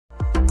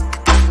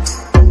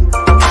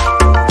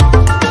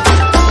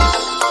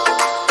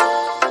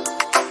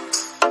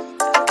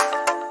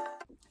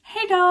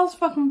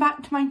welcome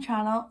back to my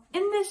channel.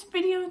 In this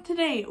video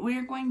today, we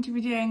are going to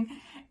be doing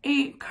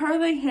a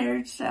curly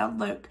hairstyle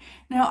look.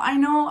 Now, I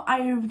know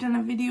I have done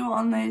a video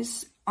on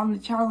this on the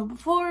channel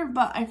before,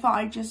 but I thought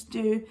I'd just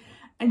do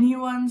a new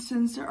one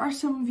since there are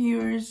some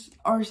viewers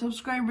or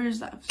subscribers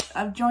that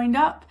have joined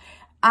up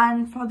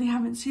and probably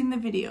haven't seen the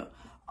video.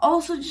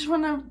 Also, just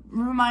want to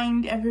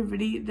remind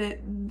everybody that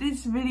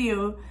this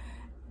video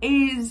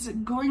is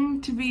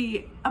going to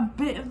be a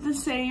bit of the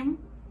same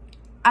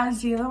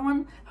as the other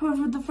one.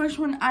 However, the first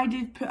one I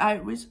did put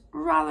out was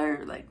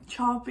rather like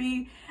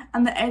choppy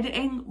and the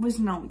editing was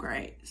not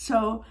great.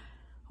 So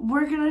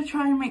we're gonna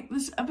try and make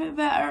this a bit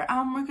better,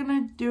 and we're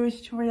gonna do a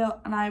tutorial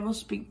and I will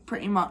speak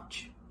pretty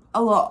much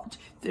a lot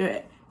through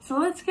it. So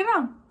let's get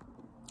on.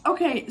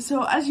 Okay,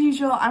 so as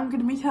usual, I'm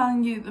going to be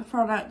telling you the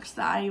products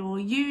that I will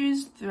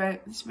use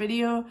throughout this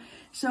video.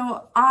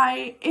 So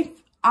if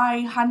I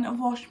hadn't have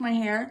washed my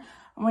hair,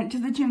 I went to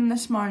the gym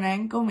this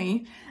morning, go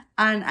me,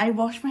 and I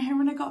washed my hair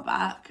when I got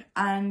back,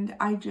 and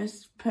I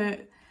just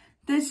put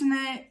this in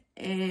it.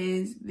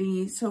 Is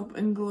the Soap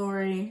and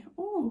Glory,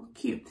 oh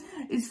cute,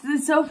 it's the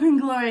Soap and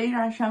Glory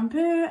hair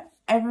shampoo.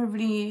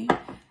 Everybody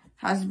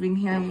has been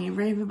hearing me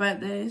rave about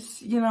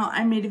this. You know,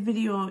 I made a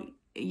video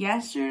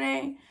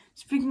yesterday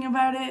speaking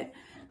about it,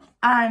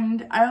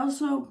 and I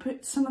also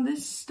put some of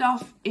this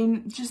stuff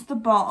in just the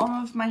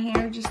bottom of my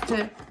hair just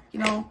to, you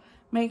know,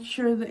 make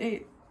sure that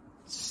it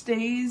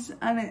stays,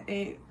 and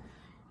it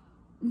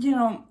you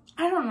know,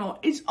 I don't know,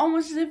 it's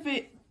almost as if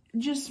it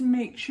just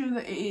makes sure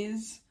that it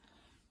is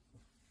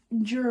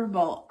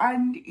durable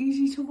and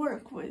easy to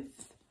work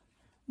with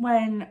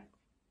when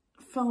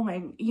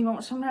filming. You know,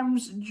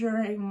 sometimes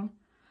during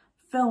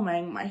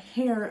filming my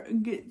hair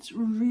gets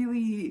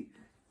really,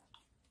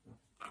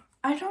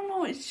 I don't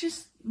know, it's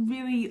just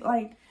really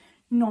like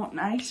not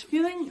nice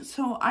feeling.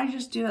 So I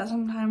just do that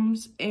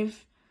sometimes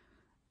if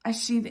I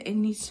see that it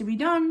needs to be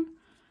done.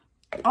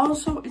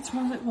 Also, it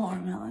smells like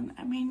watermelon.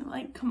 I mean,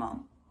 like, come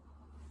on.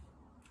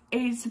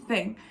 It's a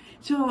thing.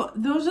 So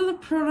those are the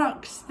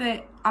products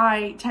that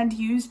I tend to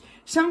use.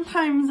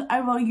 Sometimes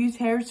I will use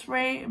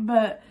hairspray,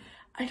 but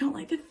I don't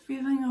like the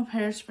feeling of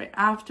hairspray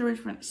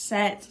afterwards when it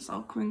sets. It's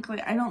all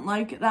crinkly. I don't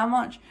like it that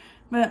much,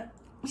 but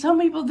some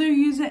people do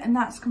use it, and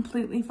that's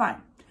completely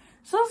fine.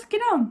 So let's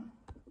get on.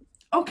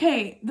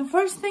 Okay, the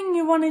first thing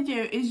you want to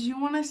do is you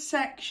want to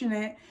section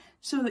it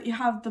so that you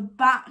have the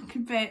back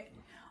bit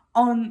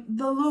on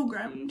the low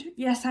ground.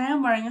 Yes, I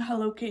am wearing a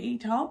Hello Kitty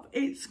top.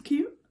 It's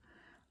cute.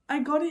 I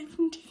got it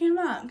from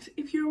Maxx,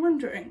 if you're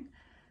wondering.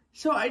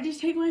 So I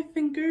just take my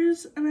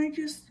fingers and I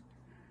just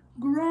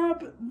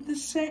grab the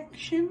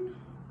section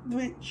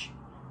which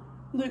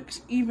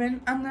looks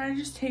even, and then I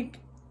just take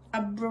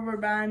a rubber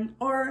band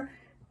or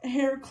a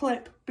hair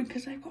clip,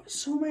 because I've got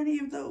so many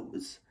of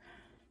those,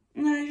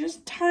 and I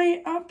just tie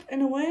it up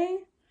in a way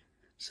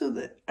so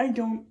that I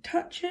don't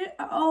touch it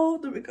at all.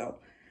 There we go.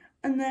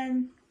 And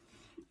then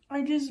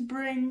I just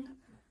bring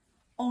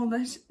all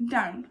this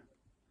down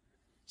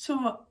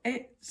so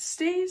it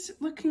stays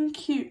looking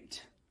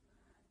cute.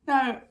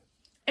 Now,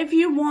 if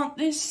you want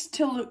this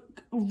to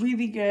look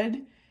really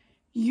good,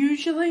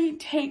 usually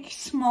take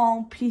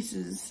small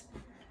pieces.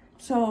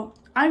 So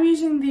I'm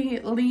using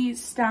the Lee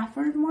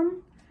Stafford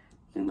one.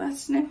 I think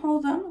that's the name.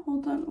 Hold on.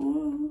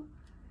 Ooh.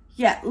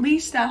 Yeah, Lee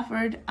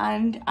Stafford,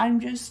 and I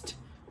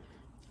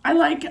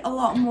like it a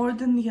lot more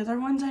than the other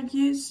ones I've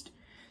used.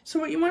 So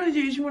what you want to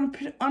do is you want to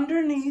put it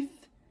underneath,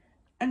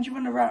 and you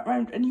want to wrap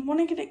around, and you want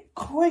to get it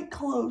quite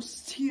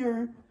close to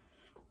your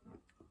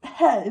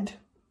head.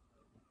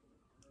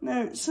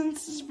 Now,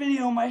 since this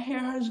video, my hair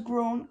has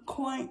grown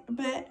quite a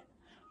bit,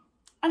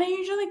 and I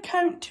usually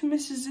count to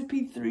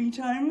Mississippi 3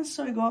 times.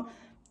 So I go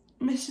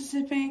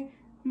Mississippi,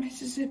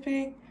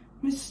 Mississippi,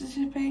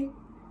 Mississippi,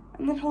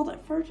 and then hold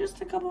it for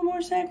just a couple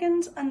more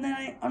seconds, and then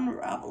I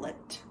unravel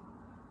it.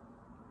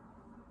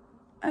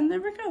 And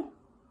there we go.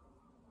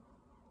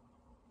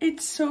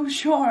 It's so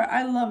short,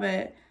 I love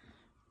it.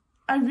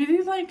 I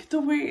really like the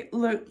way it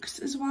looks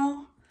as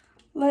well.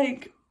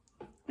 Like,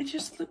 it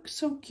just looks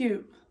so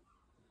cute.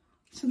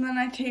 So then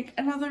I take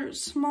another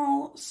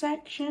small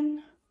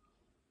section.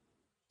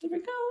 There we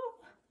go.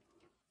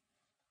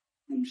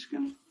 I'm just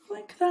gonna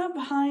flick that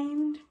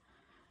behind,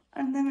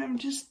 and then I'm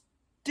just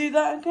do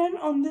that again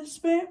on this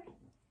bit.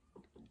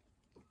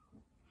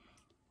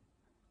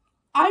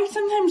 I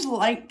sometimes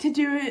like to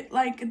do it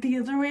like the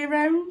other way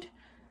around,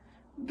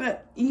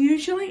 but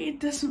usually it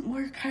doesn't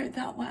work out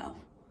that well.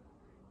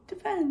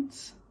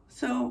 Depends.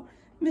 So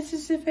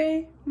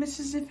Mississippi,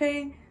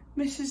 Mississippi,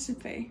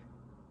 Mississippi,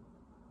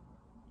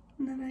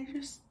 and then I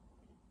just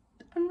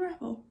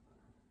unravel.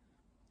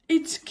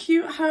 It's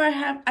cute how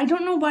I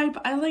don't know why,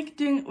 but I like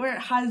doing it where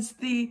it has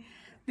the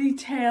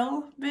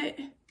tail bit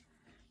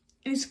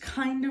is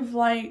kind of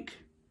like,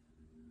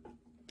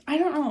 I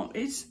don't know,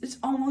 it's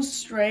almost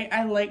straight.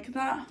 I like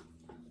that.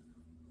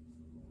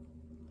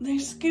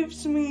 This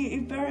gives me a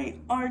very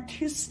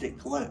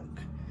artistic look.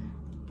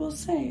 We'll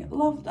say,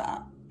 love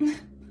that.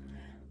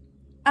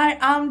 I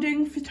am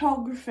doing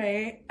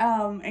photography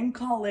in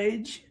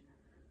college,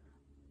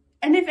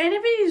 And if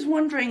anybody is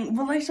wondering,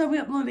 will I still be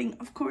uploading?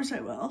 Of course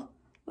I will.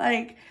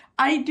 Like,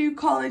 I do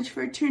college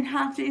for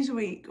 2.5 days a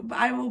week, but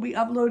I will be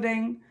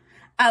uploading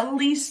at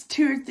least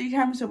 2 or 3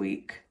 times a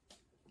week.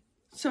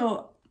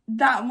 So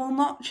that will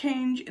not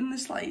change in the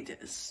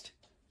slightest.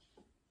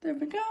 There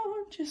we go.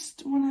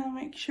 Just want to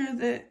make sure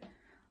that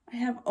I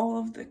have all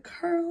of the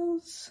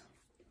curls.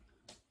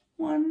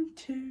 1,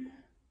 2,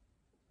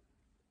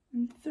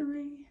 and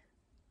 3.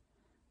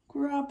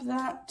 Grab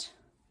that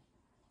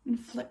and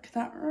flick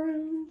that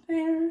around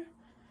there.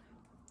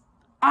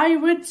 I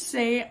would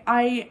say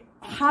I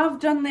have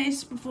done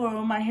this before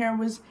when my hair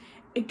was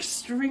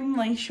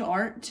extremely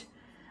short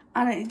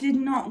and it did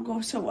not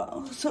go so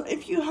well. So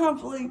if you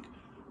have like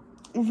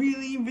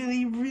really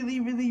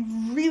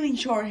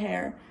short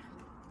hair,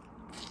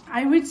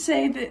 I would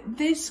say that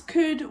this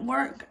could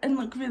work and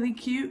look really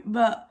cute,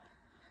 but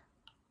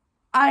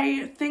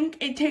I think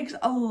it takes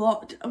a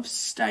lot of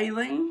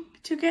styling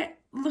to get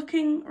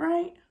looking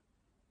right.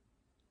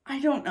 I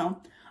don't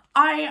know.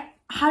 I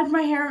had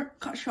my hair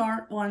cut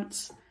short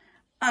once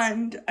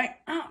and I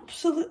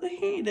absolutely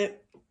hate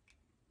it.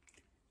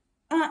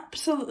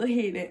 Absolutely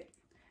hate it.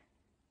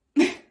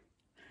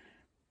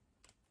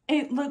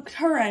 It looked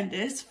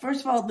horrendous.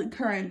 First of all, it looked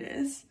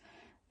horrendous.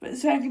 But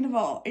second of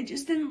all, it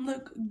just didn't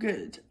look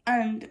good.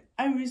 And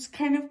I was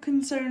kind of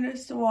concerned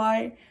as to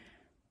why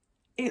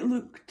it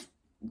looked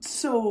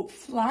so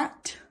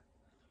flat.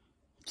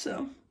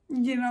 So,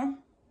 you know.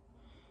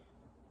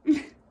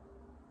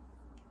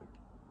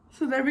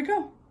 So there we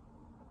go.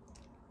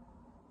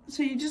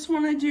 So you just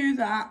want to do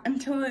that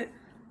until it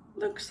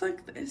looks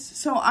like this.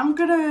 So I'm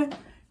gonna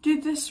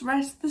do this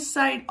rest of the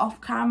side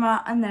off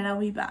camera and then I'll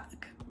be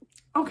back.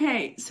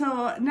 Okay,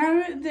 so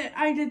now that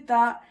I did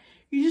that,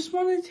 you just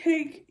want to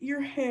take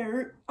your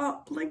hair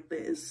up like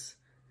this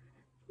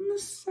from the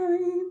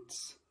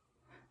sides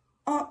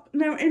up.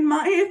 Now, in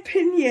my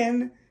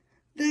opinion,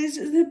 this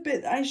is the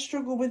bit I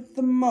struggle with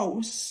the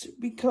most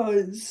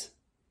because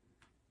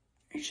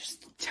I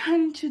just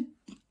tend to,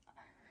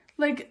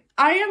 like,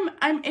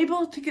 I'm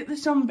able to get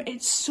this done, but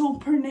it's so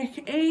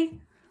pernickety,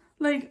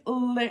 like,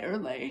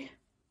 literally.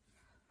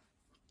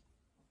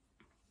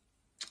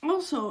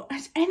 Also,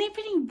 has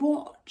anybody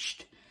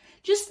watched,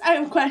 just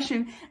out of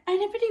question,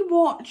 anybody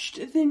watched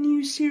the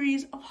new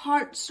series of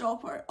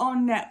Heartstopper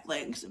on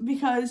Netflix?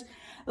 Because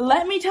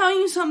let me tell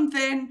you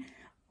something,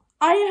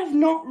 I have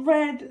not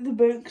read the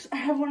books. I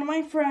have one of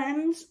my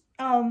friends,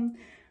 I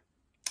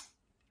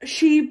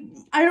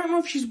don't know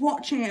if she's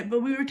watching it,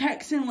 but we were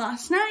texting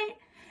last night.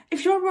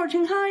 If you're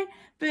watching, hi,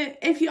 but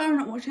if you are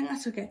not watching,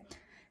 that's okay.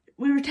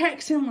 We were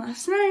texting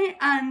last night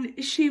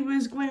and she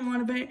was going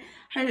on about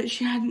how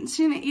she hadn't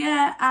seen it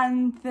yet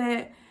and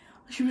that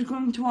she was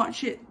going to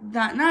watch it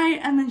that night,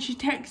 and then she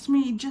texted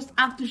me just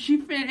after she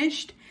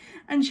finished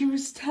and she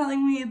was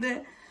telling me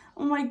that,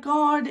 oh my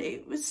god,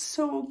 it was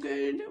so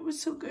good, it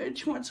was so good,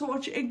 she wants to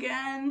watch it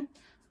again.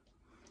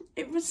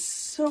 It was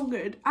so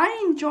good.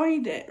 I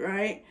enjoyed it,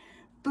 right?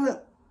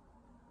 But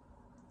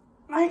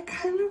I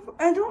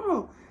don't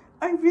know,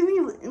 I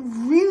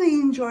really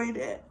enjoyed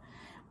it.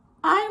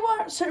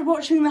 I started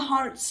watching the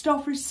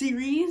Heartstopper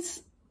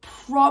series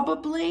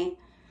probably,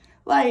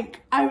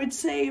 like, I would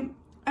say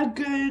a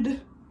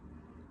good,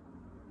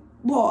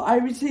 well, I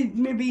would say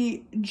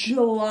maybe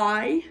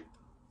July.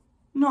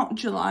 Not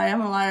July,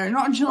 I'm a liar.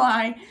 Not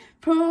July.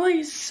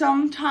 Probably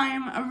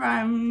sometime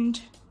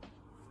around,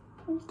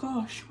 oh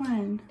gosh,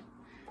 when?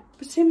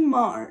 But say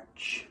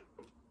March.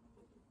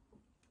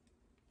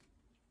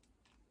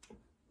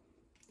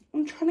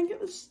 I'm trying to get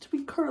this to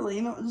be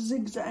curly, not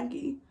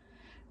zigzaggy.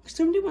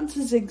 Somebody wants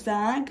a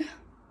zigzag.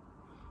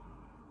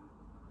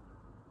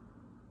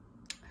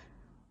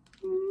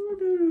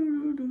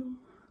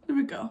 There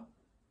we go.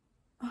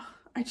 Oh,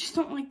 I just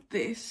don't like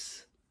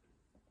this.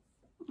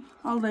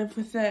 I'll live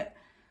with it.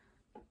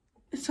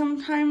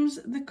 Sometimes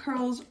the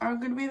curls are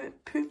going to be a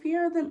bit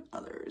poofier than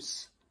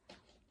others.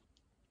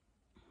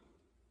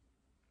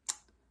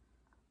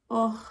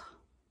 Ugh.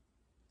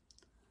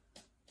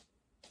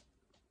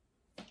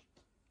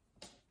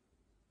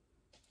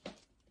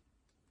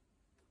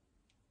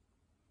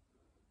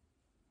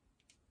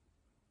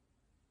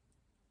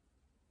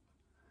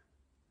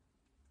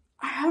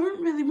 I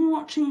haven't really been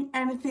watching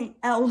anything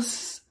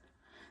else.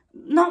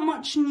 Not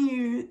much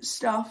new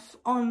stuff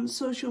on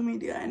social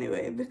media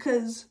anyway,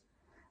 because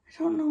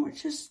I don't know,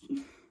 it's just,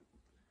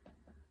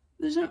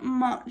 there isn't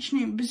much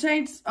new.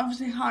 Besides,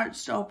 obviously,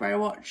 Heartstopper, I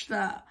watched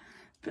that.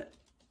 But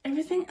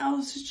everything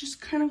else is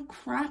just kind of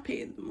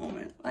crappy at the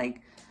moment.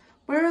 Like,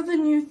 where are the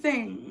new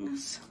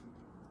things?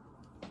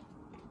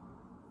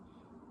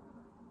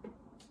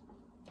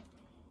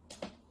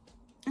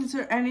 Is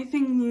there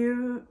anything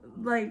new?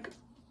 Like,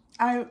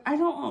 I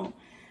don't know.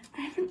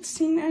 I haven't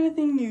seen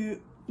anything new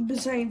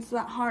besides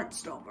that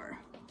Heartstopper,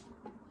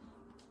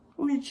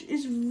 which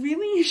is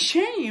really a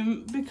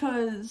shame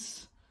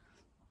because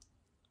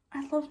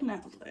I love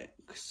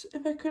Netflix.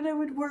 If I could, I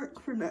would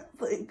work for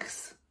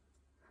Netflix.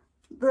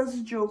 That's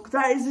a joke.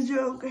 That is a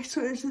joke. I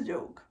swear it's a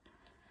joke.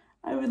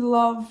 I would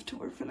love to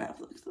work for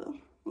Netflix though.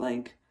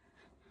 Like,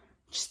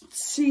 just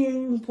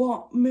seeing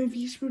what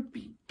movies would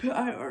be put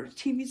out or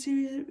TV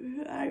series would be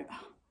put out.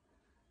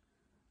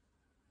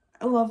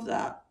 I love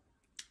that.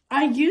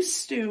 I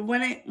used to,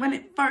 when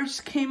it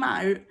first came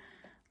out,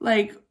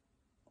 like,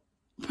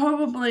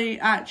 probably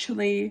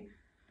actually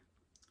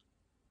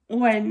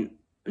when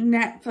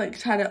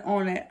Netflix had it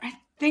on it. I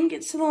think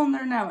it's still on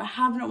there now. I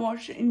haven't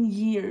watched it in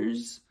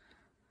years.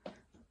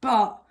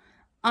 But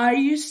I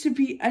used to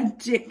be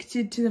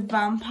addicted to the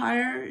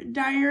Vampire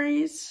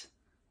Diaries,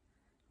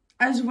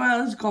 as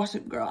well as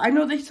Gossip Girl. I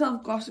know they still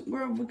have Gossip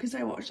Girl because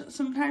I watch that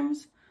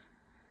sometimes.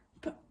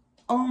 But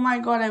oh my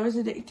god, I was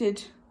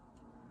addicted.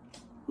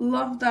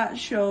 Loved that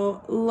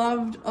show.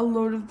 Loved a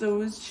load of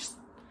those. Just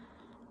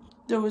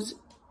those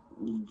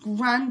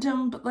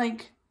random but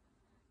like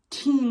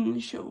teen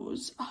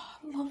shows. Oh,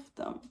 I love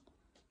them.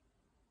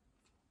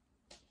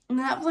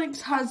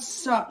 Netflix has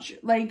such,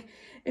 like,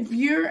 if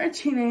you're a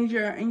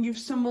teenager and you've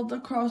stumbled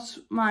across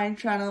my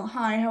channel,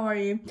 hi, how are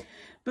you?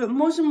 But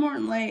most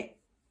importantly,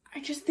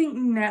 I just think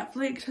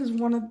Netflix has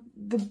one of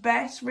the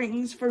best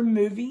ratings for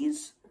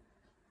movies,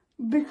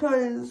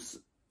 because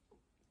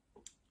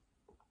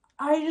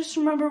I just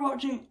remember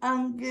watching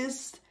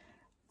Angus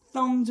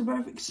Thumbs a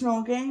Perfect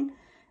Snogging,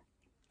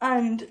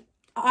 and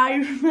I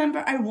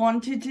remember I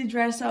wanted to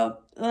dress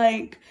up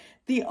like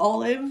the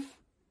Olive,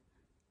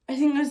 I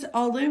think it was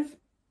Olive,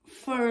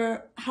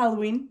 for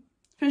Halloween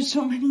for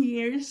so many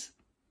years.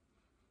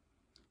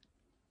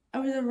 I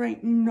was a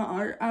right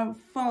nerd. I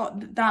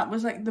thought that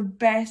was like the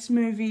best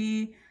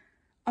movie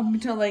up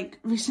until like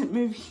recent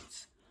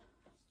movies.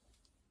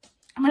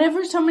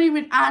 Whenever somebody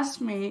would ask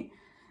me,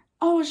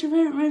 oh, what's your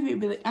favourite movie?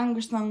 It'd be like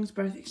Angus Thung's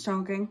Birthday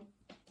Stalking.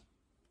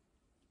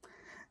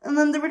 And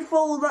then they would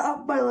follow that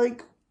up by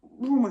like,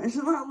 oh,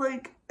 isn't that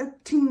like a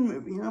teen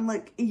movie? And I'm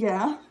like,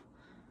 yeah.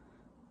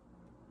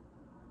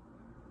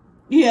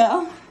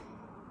 Yeah.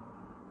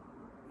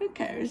 Who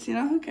cares, you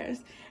know, who cares?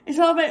 It's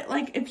all about,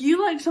 like, if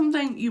you like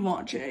something, you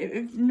watch it.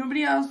 If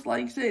nobody else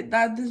likes it,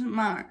 that doesn't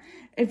matter.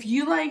 If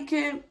you like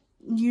it,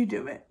 you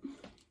do it.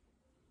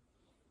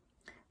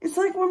 It's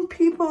like when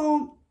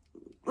people,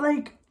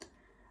 like,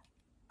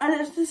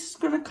 and this is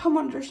going to come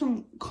under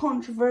some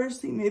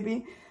controversy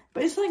maybe,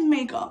 but it's like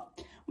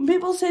makeup. When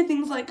people say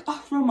things like,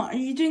 oh, Roma, are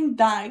you doing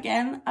that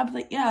again? I'd be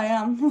like, yeah, I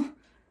am.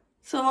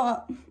 So,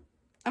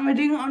 am I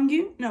doing it on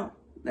you? No,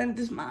 then it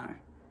doesn't matter.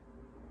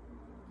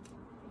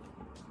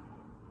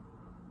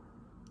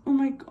 Oh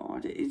my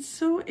god, it's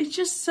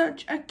just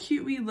such a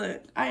cute wee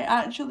look. I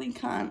actually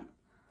can't.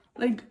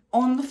 Like,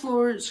 on the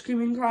floor,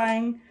 screaming,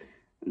 crying,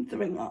 and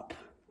throwing up.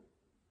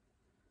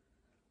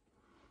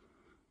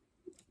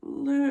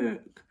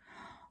 Look,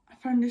 I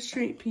found a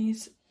straight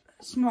piece.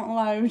 It's not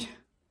allowed.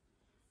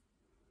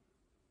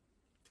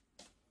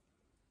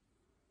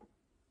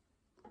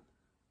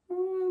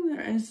 Oh,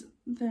 there is.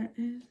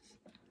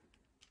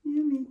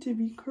 You need to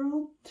be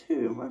curled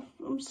too.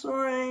 I'm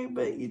sorry,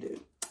 but you do.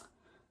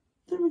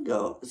 There we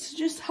go. So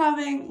just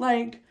having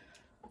like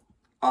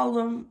all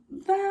of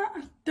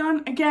that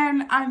done.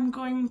 Again, I'm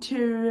going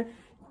to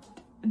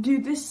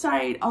do this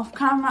side off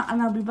camera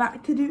and I'll be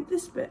back to do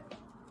this bit.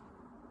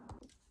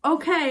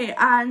 Okay,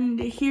 and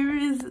here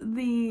is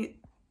the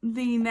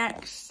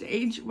next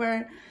stage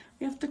where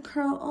we have to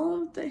curl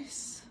all of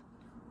this.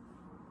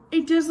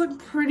 It does look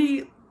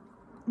pretty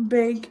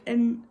big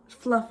and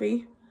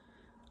fluffy.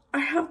 I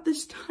have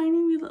this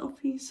tiny wee little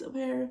piece of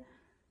hair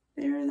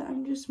there that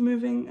I'm just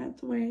moving out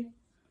the way.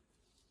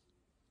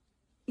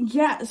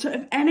 Yeah, so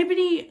if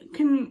anybody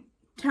can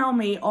tell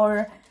me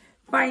or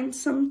find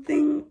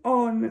something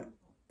on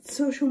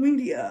social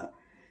media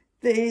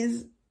that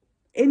is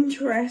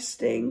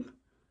interesting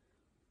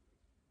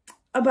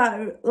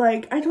about,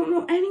 like, I don't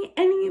know,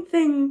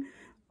 anything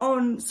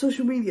on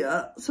social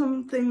media,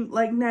 something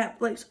like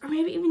Netflix or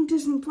maybe even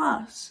Disney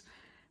Plus,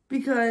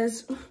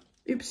 because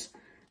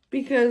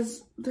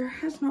there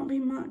has not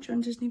been much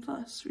on Disney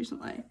Plus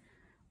recently,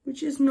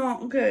 which is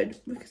not good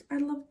because I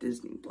love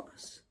Disney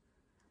Plus.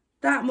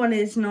 That one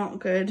is not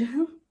good.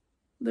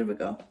 There we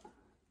go.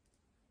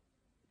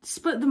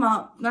 Split them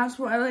up. That's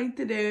what I like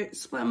to do.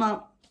 Split them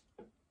up.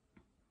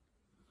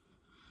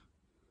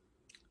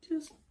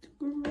 Just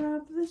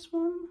grab this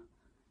one.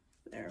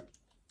 There.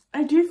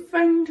 I do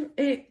find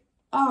it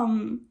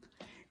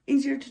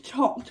easier to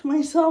talk to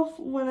myself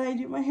when I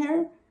do my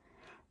hair.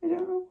 I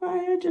don't know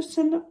why, I just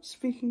end up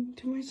speaking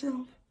to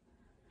myself.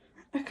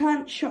 I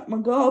can't shut my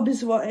gob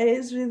is what it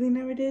is really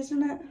nowadays,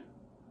 isn't it?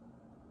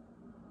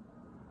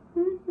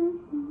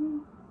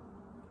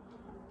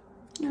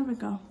 There we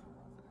go.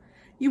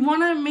 You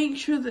want to make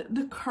sure that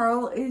the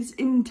curl is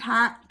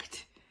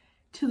intact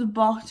to the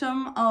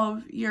bottom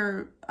of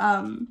your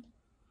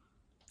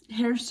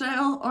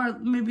hairstyle, or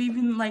maybe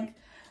even like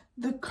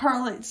the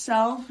curl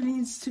itself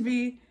needs to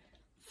be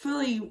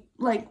fully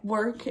like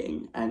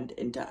working and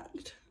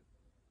intact,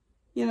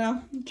 you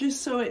know,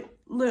 just so it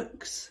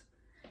looks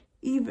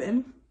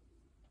even.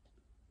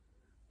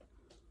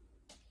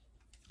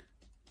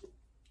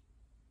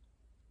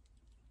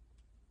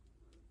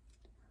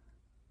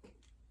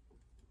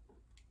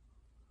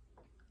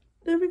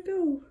 There we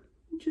go.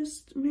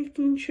 Just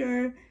making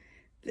sure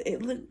that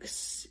it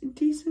looks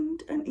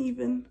decent and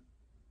even.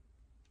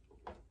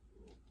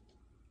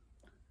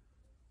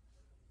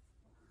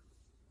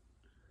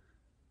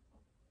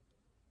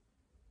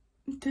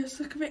 It does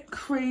look a bit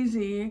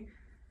crazy.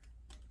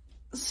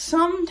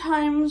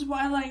 Sometimes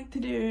what I like to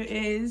do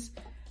is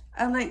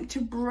I like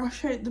to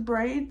brush out the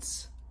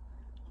braids,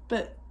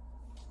 but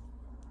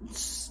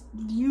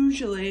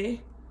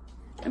usually,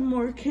 in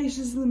more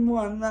cases than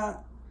one,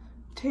 that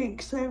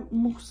takes out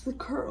most of the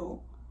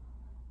curl.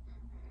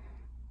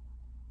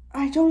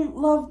 I don't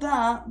love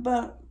that,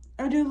 but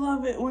I do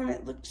love it when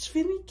it looks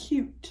really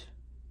cute.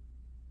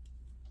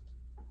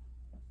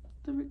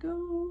 There we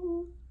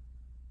go.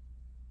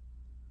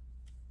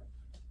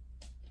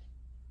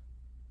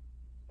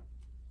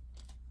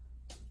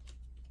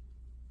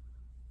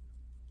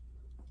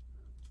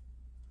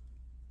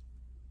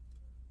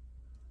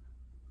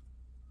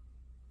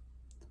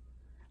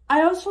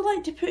 I also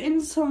like to put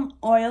in some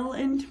oil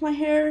into my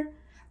hair,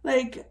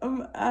 like,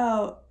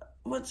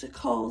 what's it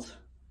called?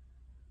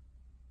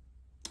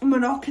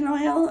 Moroccan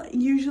oil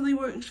usually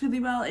works really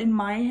well in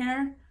my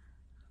hair.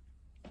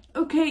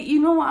 Okay,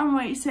 you know what I'm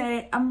going to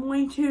say? I'm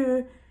going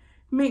to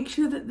make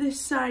sure that this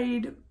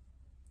side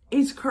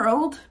is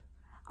curled.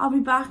 I'll be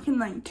back in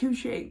like 2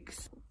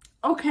 shakes.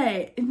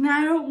 Okay,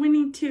 now we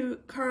need to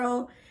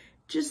curl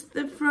just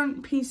the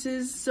front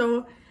pieces.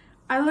 So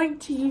I like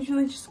to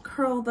usually just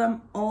curl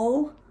them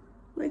all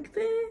like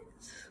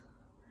this.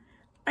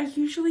 I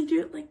usually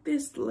do it like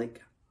this,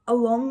 like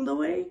along the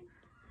way,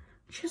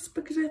 just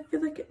because I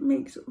feel like it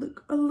makes it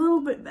look a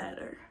little bit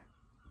better.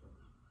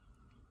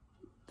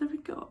 There we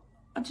go.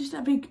 Just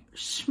a big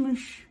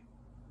smoosh.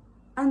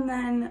 And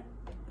then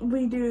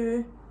we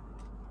do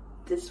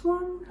this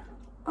one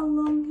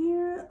along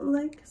here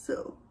like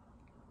so.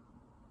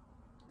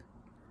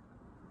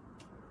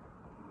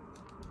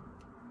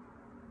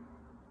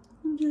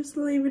 Just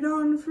leave it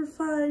on for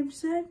 5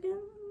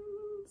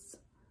 seconds.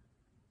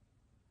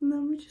 And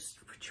then we just...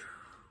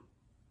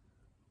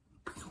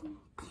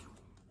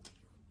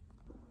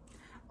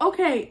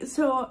 Okay,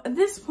 so at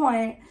this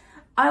point,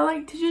 I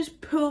like to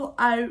just pull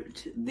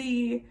out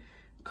the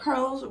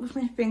curls with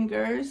my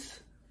fingers.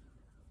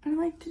 I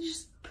like to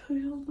just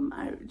pull them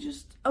out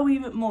just a wee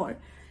bit more.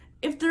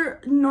 If they're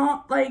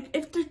not, like,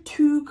 if they're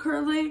too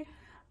curly,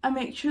 I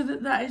make sure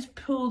that that is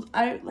pulled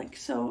out like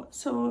so,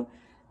 so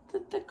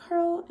that the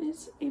curl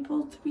is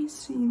able to be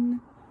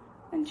seen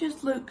and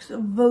just looks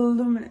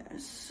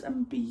voluminous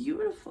and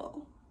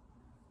beautiful.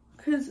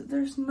 Because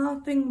there's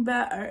nothing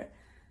better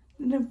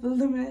than a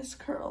voluminous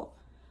curl.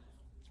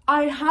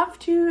 I have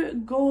to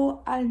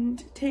go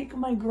and take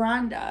my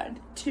granddad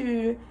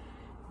to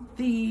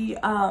the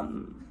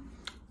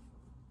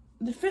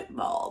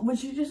football,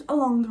 which is just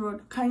along the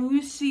road. Can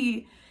you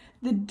see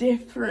the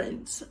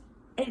difference?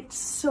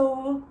 It's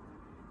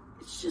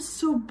just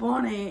so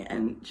bonny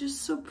and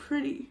just so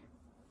pretty.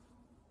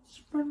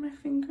 Just run my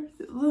finger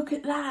through. Look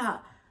at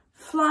that.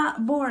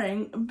 Flat,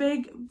 boring,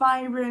 big,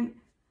 vibrant,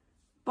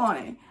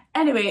 bonny.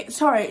 Anyway,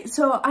 sorry.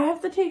 So I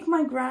have to take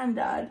my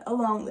granddad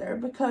along there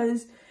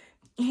because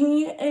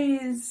he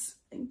is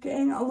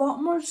getting a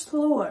lot more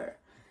slower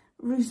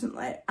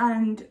recently,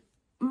 and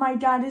my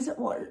dad is at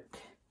work.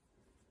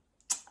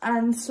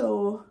 And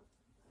so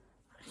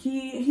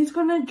he's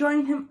gonna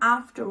join him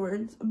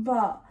afterwards,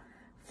 but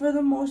for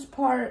the most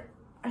part,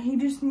 he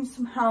just needs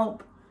some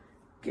help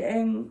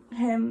getting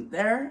him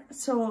there.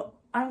 So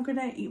I'm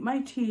gonna eat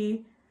my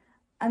tea,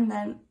 and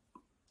then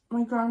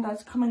my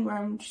granddad's coming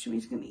round, so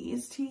he's gonna eat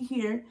his tea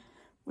here,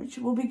 which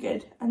will be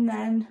good. And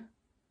then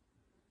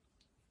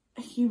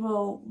he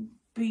will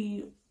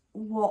be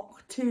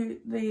walked to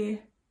the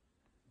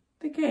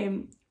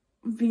game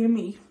via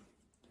me.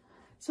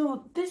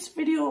 So this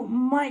video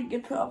might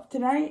get put up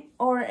tonight,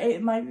 or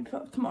it might be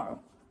put up tomorrow.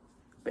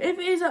 But if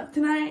it is up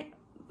tonight,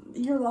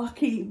 you're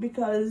lucky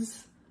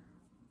because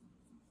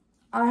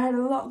I had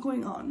a lot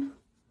going on.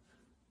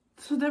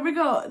 So there we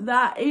go.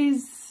 That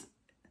is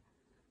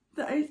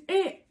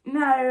it.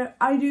 Now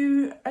I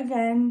do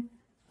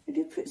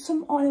put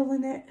some oil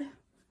in it.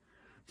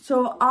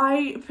 So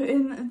I put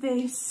in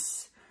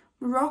this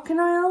Moroccan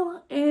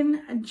oil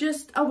in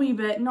just a wee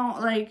bit,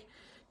 not like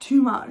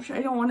too much.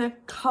 I don't want to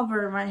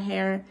cover my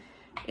hair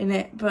in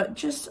it, but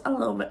just a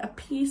little bit. A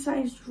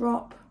pea-sized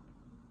drop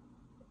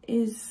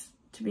is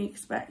to be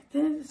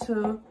expected.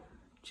 So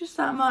just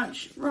that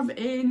much. Rub it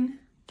in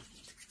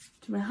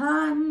to my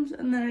hands,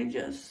 and then I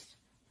just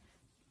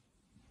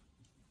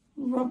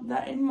rub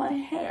that in my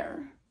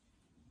hair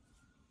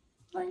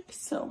like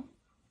so.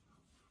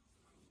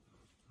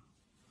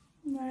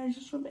 Now I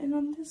just rub it in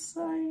on this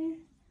side.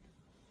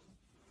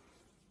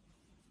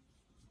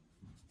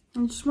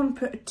 I just want to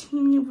put a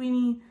teeny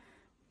weeny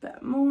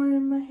bit more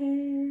in my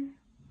hair.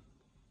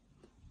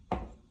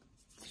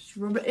 Just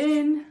rub it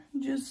in,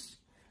 just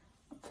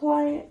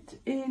apply it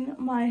in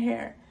my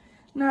hair.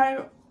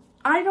 Now,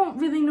 I don't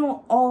really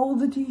know all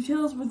the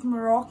details with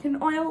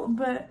Moroccan oil,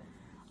 but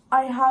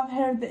I have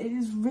heard that it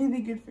is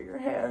really good for your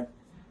hair.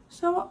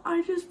 So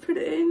I just put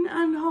it in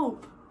and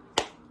hope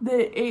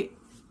that it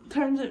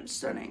turns out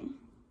stunning.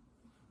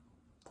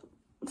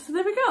 so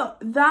there we go.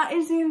 That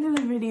is the end of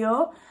the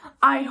video.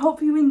 I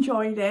hope you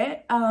enjoyed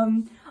it.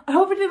 I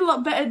hope I did a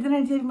lot better than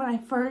I did when I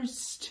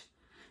first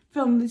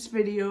filmed this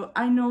video.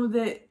 I know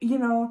that, you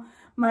know,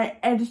 my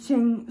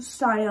editing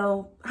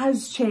style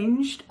has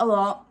changed a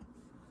lot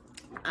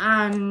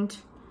and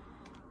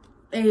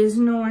is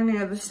nowhere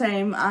near the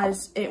same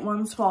as it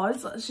once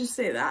was. Let's just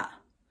say that.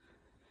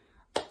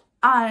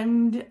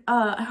 And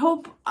I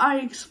hope I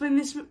explained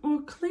this a bit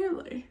more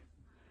clearly,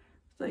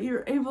 so that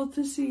you're able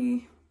to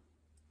see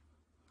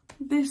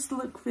this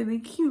look really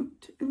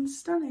cute and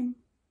stunning.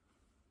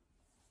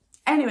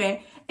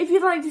 Anyway, if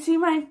you'd like to see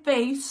my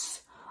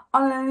face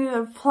on any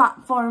other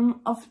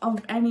platform of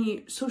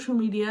any social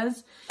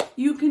medias,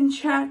 you can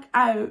check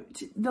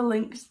out the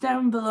links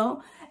down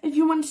below. If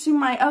you want to see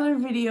my other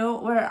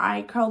video where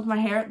I curled my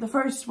hair, the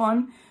first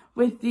one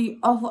with the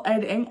awful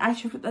editing, I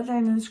should put that down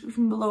in the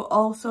description below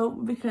also,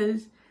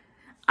 because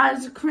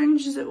as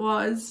cringe as it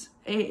was,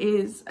 it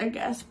is, I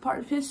guess, part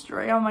of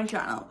history on my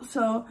channel.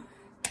 So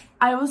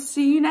I will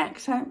see you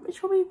next time,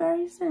 which will be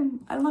very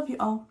soon. I love you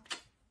all.